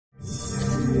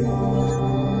Hi,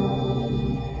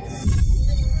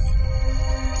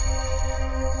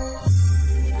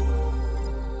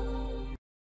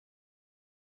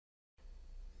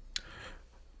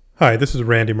 this is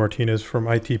Randy Martinez from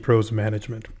IT Pros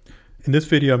Management. In this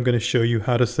video, I'm going to show you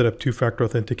how to set up two-factor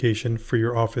authentication for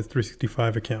your Office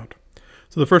 365 account.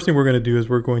 So the first thing we're going to do is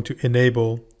we're going to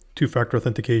enable two-factor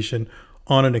authentication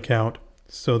on an account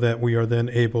so that we are then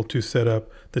able to set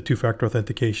up the two-factor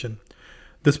authentication.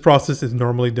 This process is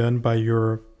normally done by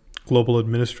your global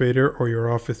administrator or your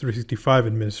Office 365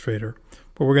 administrator,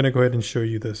 but we're going to go ahead and show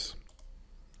you this.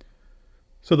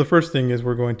 So the first thing is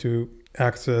we're going to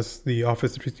access the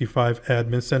Office 365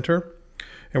 Admin Center,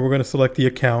 and we're going to select the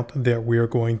account that we are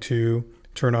going to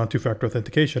turn on two-factor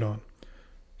authentication on.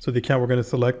 So the account we're going to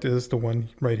select is the one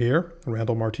right here,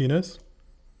 Randall Martinez.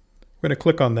 We're going to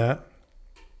click on that.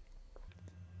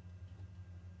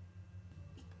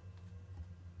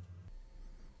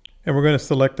 And we're going to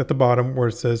select at the bottom where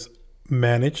it says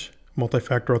Manage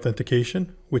Multi-Factor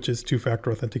Authentication, which is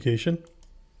two-factor authentication.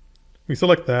 We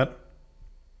select that.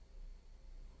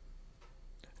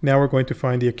 Now we're going to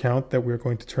find the account that we're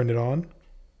going to turn it on.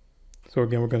 So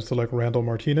again, we're going to select Randall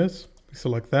Martinez. We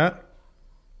select that.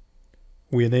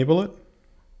 We enable it.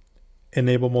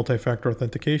 Enable multi-factor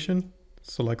authentication.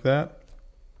 Select that.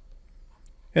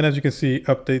 And as you can see,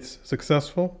 updates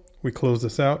successful. We close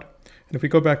this out. And if we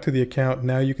go back to the account,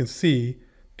 now you can see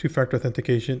two-factor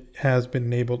authentication has been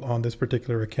enabled on this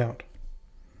particular account.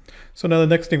 So now the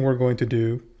next thing we're going to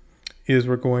do is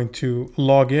we're going to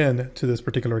log in to this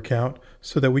particular account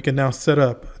so that we can now set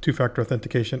up two-factor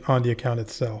authentication on the account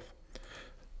itself.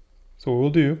 So what we'll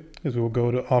do is we'll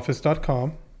go to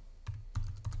office.com.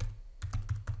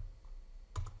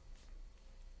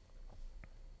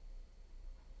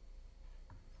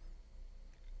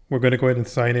 We're going to go ahead and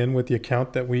sign in with the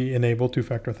account that we enable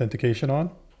two-factor authentication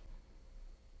on.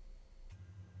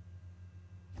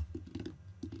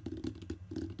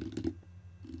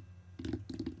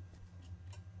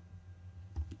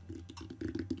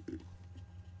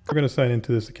 We're going to sign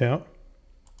into this account.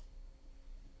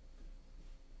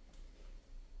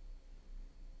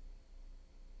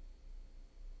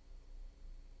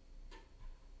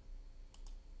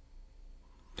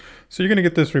 So you're going to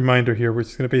get this reminder here,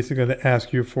 which is basically going to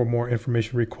ask you for more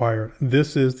information required.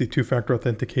 This is the two-factor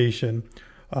authentication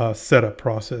setup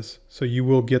process. So you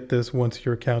will get this once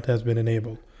your account has been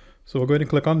enabled. So we'll go ahead and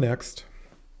click on Next.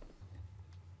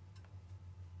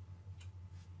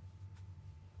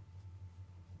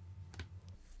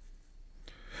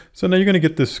 So now you're going to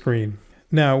get this screen.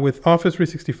 Now with Office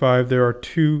 365, there are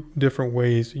two different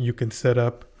ways you can set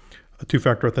up a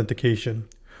two-factor authentication.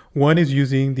 One is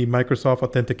using the Microsoft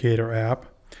Authenticator app.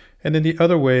 And then the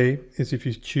other way is if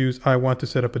you choose, I want to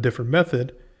set up a different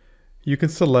method, you can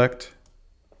select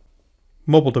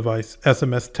mobile device,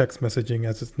 SMS Text Messaging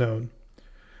as it's known.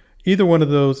 Either one of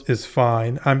those is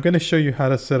fine. I'm going to show you how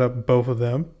to set up both of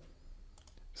them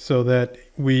so that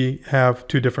we have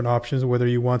two different options, whether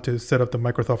you want to set up the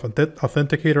Microsoft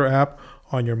Authenticator app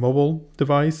on your mobile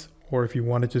device, or if you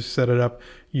want to just set it up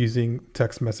using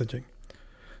text messaging.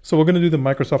 So we're going to do the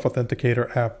Microsoft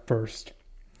Authenticator app first.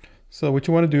 So what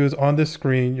you want to do is on this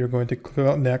screen, you're going to click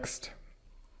on Next.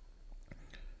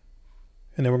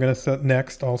 And then we're going to set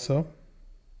Next also.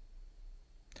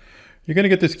 You're going to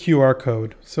get this QR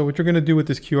code. So what you're going to do with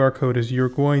this QR code is you're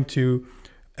going to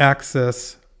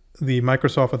access the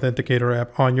Microsoft Authenticator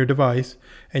app on your device,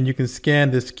 and you can scan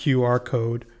this QR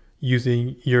code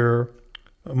using your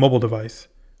mobile device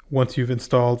once you've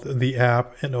installed the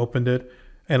app and opened it,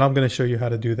 and I'm going to show you how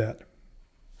to do that.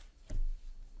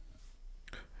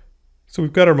 So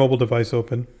we've got our mobile device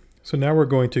open. So now we're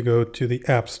going to go to the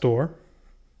App Store.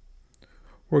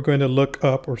 We're going to look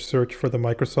up or search for the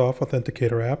Microsoft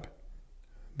Authenticator app.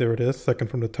 There it is, second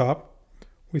from the top.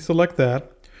 We select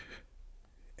that.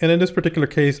 And in this particular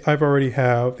case, I've already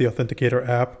have the Authenticator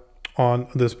app on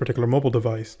this particular mobile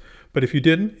device. But if you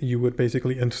didn't, you would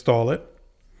basically install it.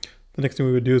 The next thing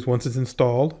we would do is once it's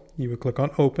installed, you would click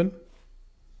on Open.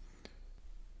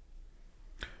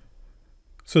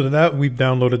 So now that we've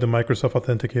downloaded the Microsoft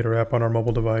Authenticator app on our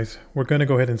mobile device, we're going to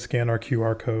go ahead and scan our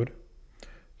QR code.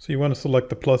 So you want to select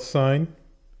the plus sign,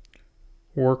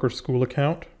 work or school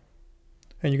account,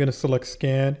 and you're going to select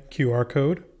Scan QR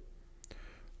code.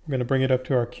 We're going to bring it up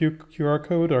to our QR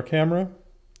code, our camera,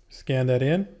 scan that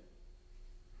in.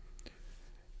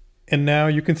 And now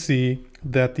you can see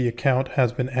that the account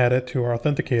has been added to our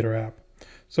Authenticator app.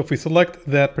 So if we select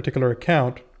that particular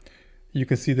account, you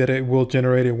can see that it will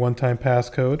generate a one-time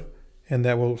passcode, and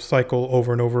that will cycle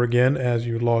over and over again as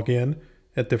you log in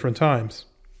at different times.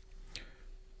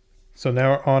 So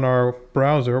now on our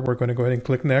browser, we're going to go ahead and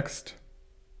click Next.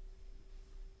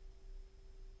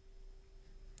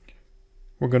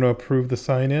 We're going to approve the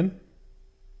sign-in.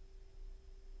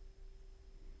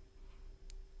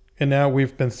 And now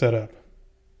we've been set up.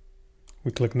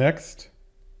 We click Next.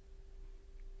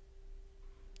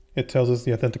 It tells us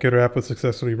the Authenticator app was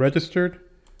successfully registered,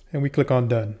 and we click on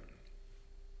Done.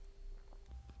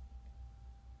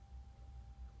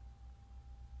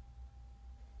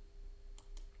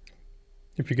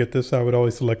 If you get this, I would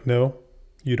always select No.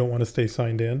 You don't want to stay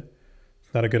signed in.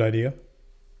 It's not a good idea.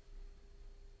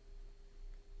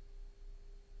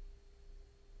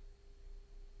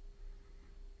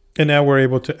 And now we're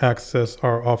able to access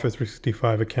our Office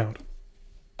 365 account.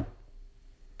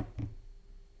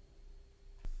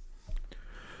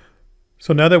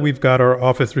 So now that we've got our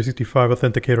Office 365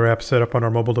 Authenticator app set up on our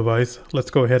mobile device,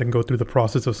 let's go ahead and go through the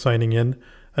process of signing in.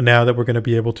 And now that we're going to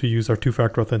be able to use our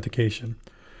two-factor authentication.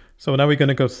 So now we're going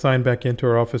to go sign back into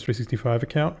our Office 365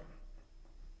 account.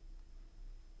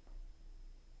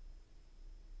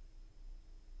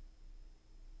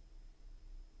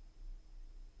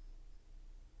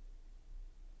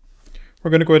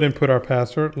 We're going to go ahead and put our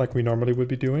password like we normally would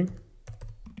be doing.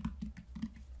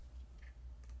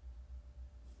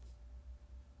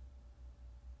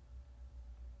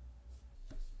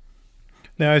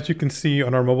 Now, as you can see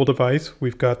on our mobile device,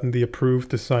 we've gotten the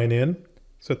approved to sign in.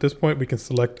 So at this point, we can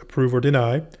select approve or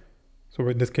deny. So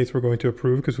in this case, we're going to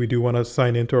approve because we do want to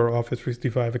sign into our Office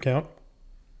 365 account.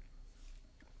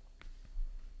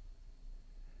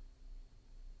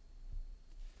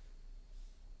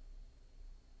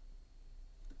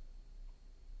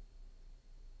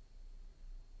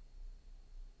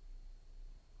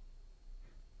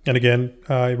 And again,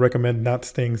 I recommend not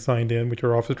staying signed in with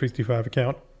your Office 365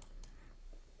 account.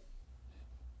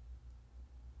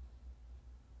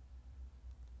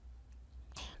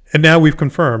 And now we've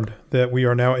confirmed that we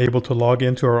are now able to log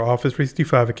into our Office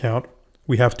 365 account.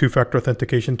 We have two-factor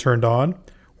authentication turned on.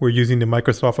 We're using the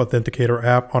Microsoft Authenticator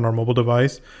app on our mobile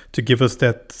device to give us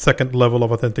that second level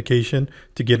of authentication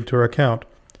to get into our account.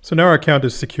 So now our account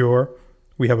is secure.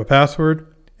 We have a password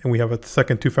and we have a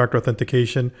second two-factor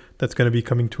authentication that's going to be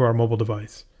coming to our mobile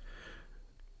device.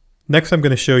 Next, I'm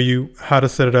going to show you how to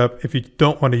set it up if you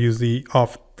don't want to use the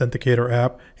Authenticator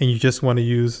app and you just want to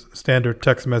use standard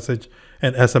text message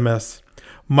and SMS.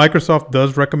 Microsoft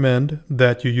does recommend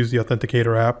that you use the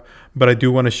Authenticator app, but I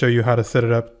do want to show you how to set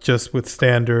it up just with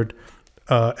standard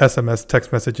SMS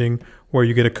text messaging, where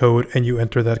you get a code and you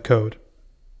enter that code.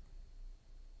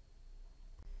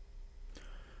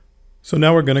 So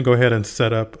now we're going to go ahead and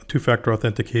set up two-factor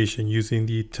authentication using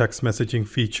the text messaging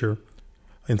feature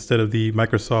instead of the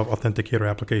Microsoft Authenticator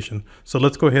application. So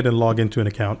let's go ahead and log into an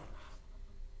account.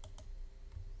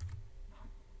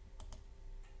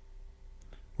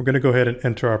 We're going to go ahead and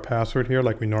enter our password here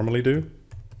like we normally do.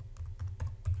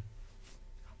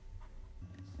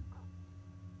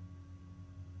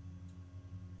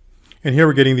 And here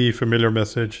we're getting the familiar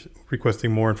message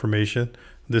requesting more information.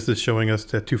 This is showing us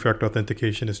that two-factor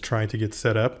authentication is trying to get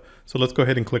set up. So let's go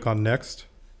ahead and click on Next.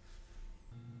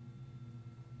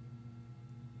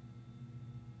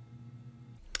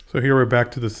 So here we're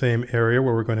back to the same area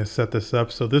where we're going to set this up.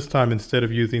 So this time, instead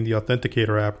of using the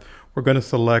Authenticator app, we're going to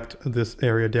select this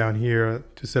area down here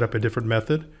to set up a different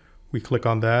method. We click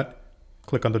on that,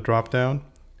 click on the drop down,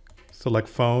 select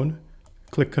phone,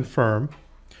 click confirm.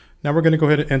 Now we're going to go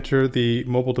ahead and enter the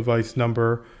mobile device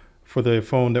number for the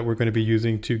phone that we're going to be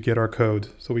using to get our code.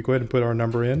 So we go ahead and put our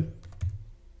number in.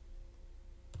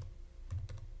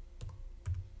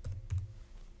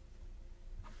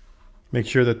 Make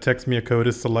sure that text me a code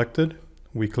is selected.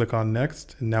 We click on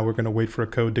next, and now we're going to wait for a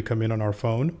code to come in on our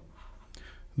phone.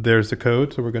 There's the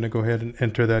code, so we're going to go ahead and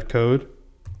enter that code.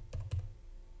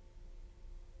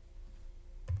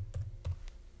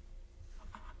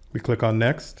 We click on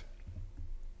next.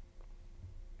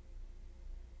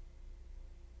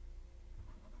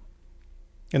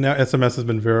 And now SMS has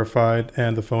been verified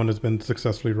and the phone has been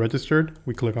successfully registered.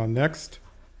 We click on next.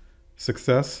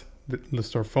 Success.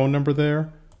 List our phone number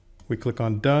there. We click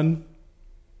on done.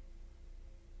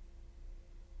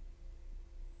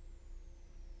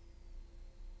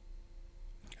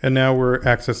 And now we're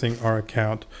accessing our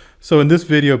account. So in this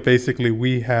video, basically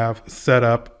we have set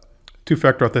up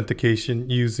two-factor authentication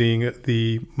using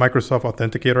the Microsoft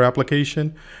Authenticator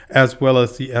application, as well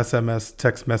as the SMS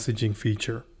text messaging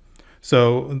feature.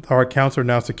 So our accounts are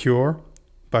now secure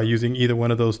by using either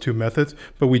one of those two methods,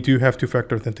 but we do have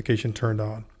two-factor authentication turned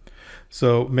on.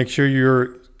 So make sure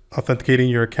you're authenticating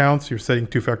your accounts. You're setting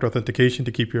two-factor authentication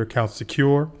to keep your accounts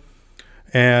secure.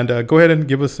 And go ahead and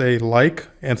give us a like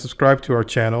and subscribe to our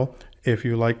channel. If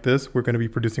you like this, we're going to be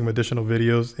producing additional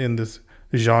videos in this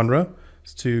genre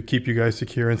to keep you guys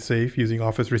secure and safe using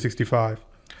Office 365.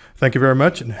 Thank you very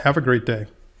much and have a great day.